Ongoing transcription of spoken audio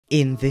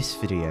In this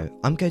video,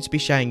 I'm going to be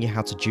showing you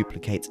how to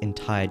duplicate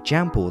entire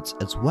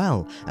Jamboards as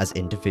well as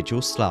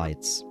individual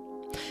slides.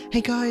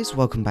 Hey guys,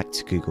 welcome back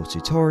to Google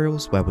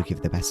Tutorials, where we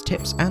give the best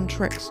tips and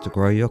tricks to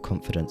grow your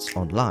confidence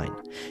online.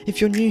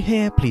 If you're new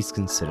here, please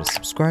consider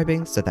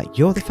subscribing so that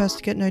you're the first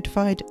to get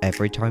notified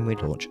every time we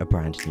launch a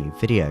brand new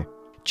video.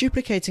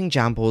 Duplicating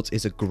Jamboards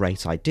is a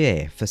great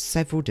idea for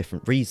several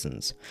different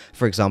reasons.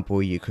 For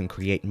example, you can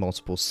create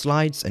multiple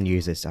slides and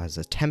use this as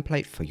a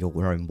template for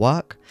your own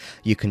work.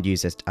 You can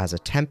use it as a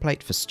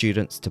template for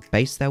students to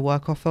base their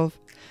work off of.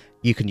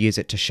 You can use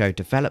it to show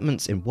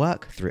developments in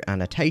work through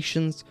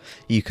annotations.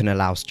 You can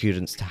allow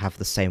students to have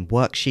the same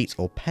worksheet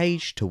or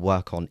page to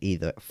work on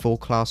either for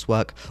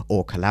classwork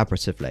or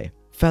collaboratively.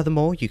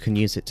 Furthermore, you can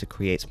use it to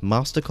create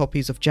master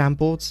copies of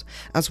Jamboards,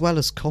 as well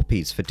as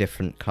copies for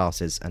different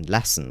classes and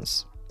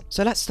lessons.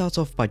 So let's start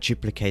off by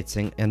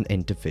duplicating an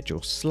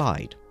individual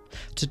slide.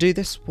 To do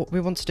this, what we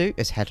want to do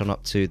is head on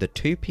up to the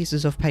two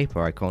pieces of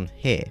paper icon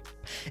here.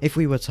 If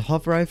we were to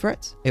hover over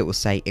it, it will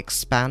say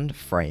expand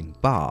frame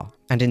bar.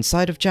 And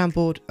inside of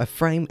Jamboard, a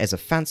frame is a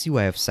fancy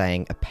way of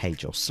saying a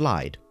page or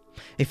slide.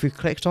 If we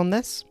clicked on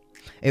this,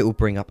 it will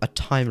bring up a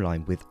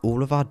timeline with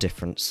all of our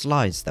different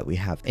slides that we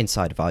have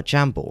inside of our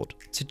Jamboard.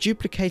 To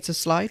duplicate a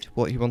slide,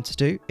 what you want to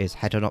do is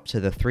head on up to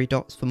the three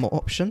dots for more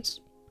options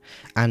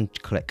and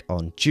click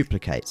on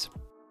duplicate.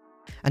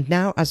 And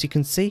now, as you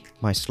can see,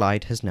 my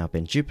slide has now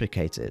been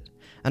duplicated,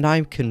 and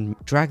I can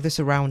drag this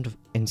around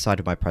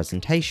inside of my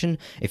presentation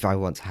if I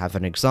want to have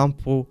an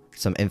example,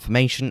 some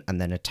information, and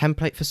then a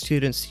template for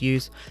students to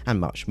use,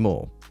 and much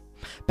more.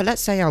 But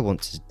let's say I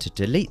wanted to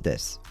delete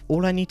this.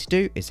 All I need to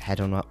do is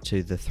head on up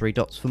to the three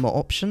dots for more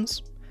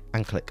options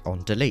and click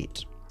on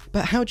delete.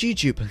 But how do you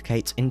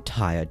duplicate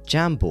entire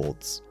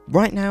Jamboards?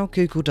 Right now,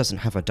 Google doesn't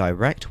have a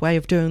direct way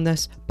of doing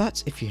this,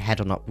 but if you head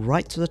on up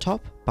right to the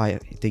top by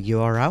the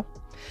URL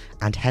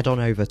and head on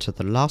over to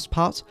the last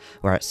part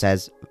where it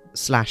says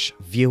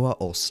 /viewer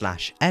or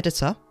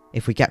 /editor,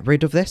 if we get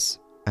rid of this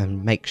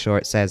and make sure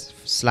it says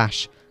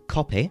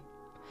 /copy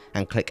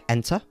and click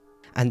enter,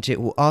 and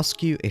it will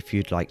ask you if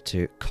you'd like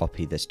to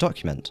copy this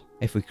document.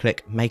 If we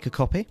click make a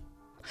copy,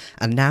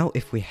 and now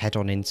if we head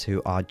on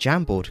into our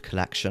Jamboard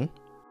collection,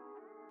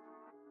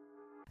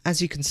 as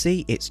you can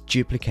see, it's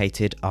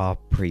duplicated our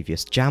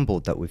previous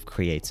Jamboard that we've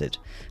created,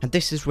 and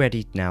this is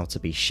ready now to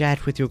be shared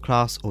with your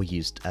class or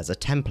used as a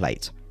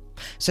template.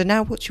 So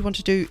now what you want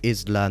to do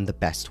is learn the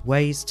best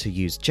ways to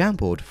use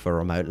Jamboard for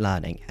remote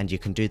learning, and you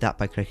can do that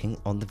by clicking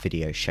on the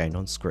video shown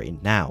on screen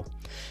now.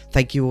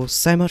 Thank you all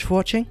so much for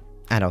watching,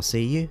 and I'll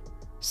see you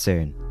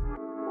soon.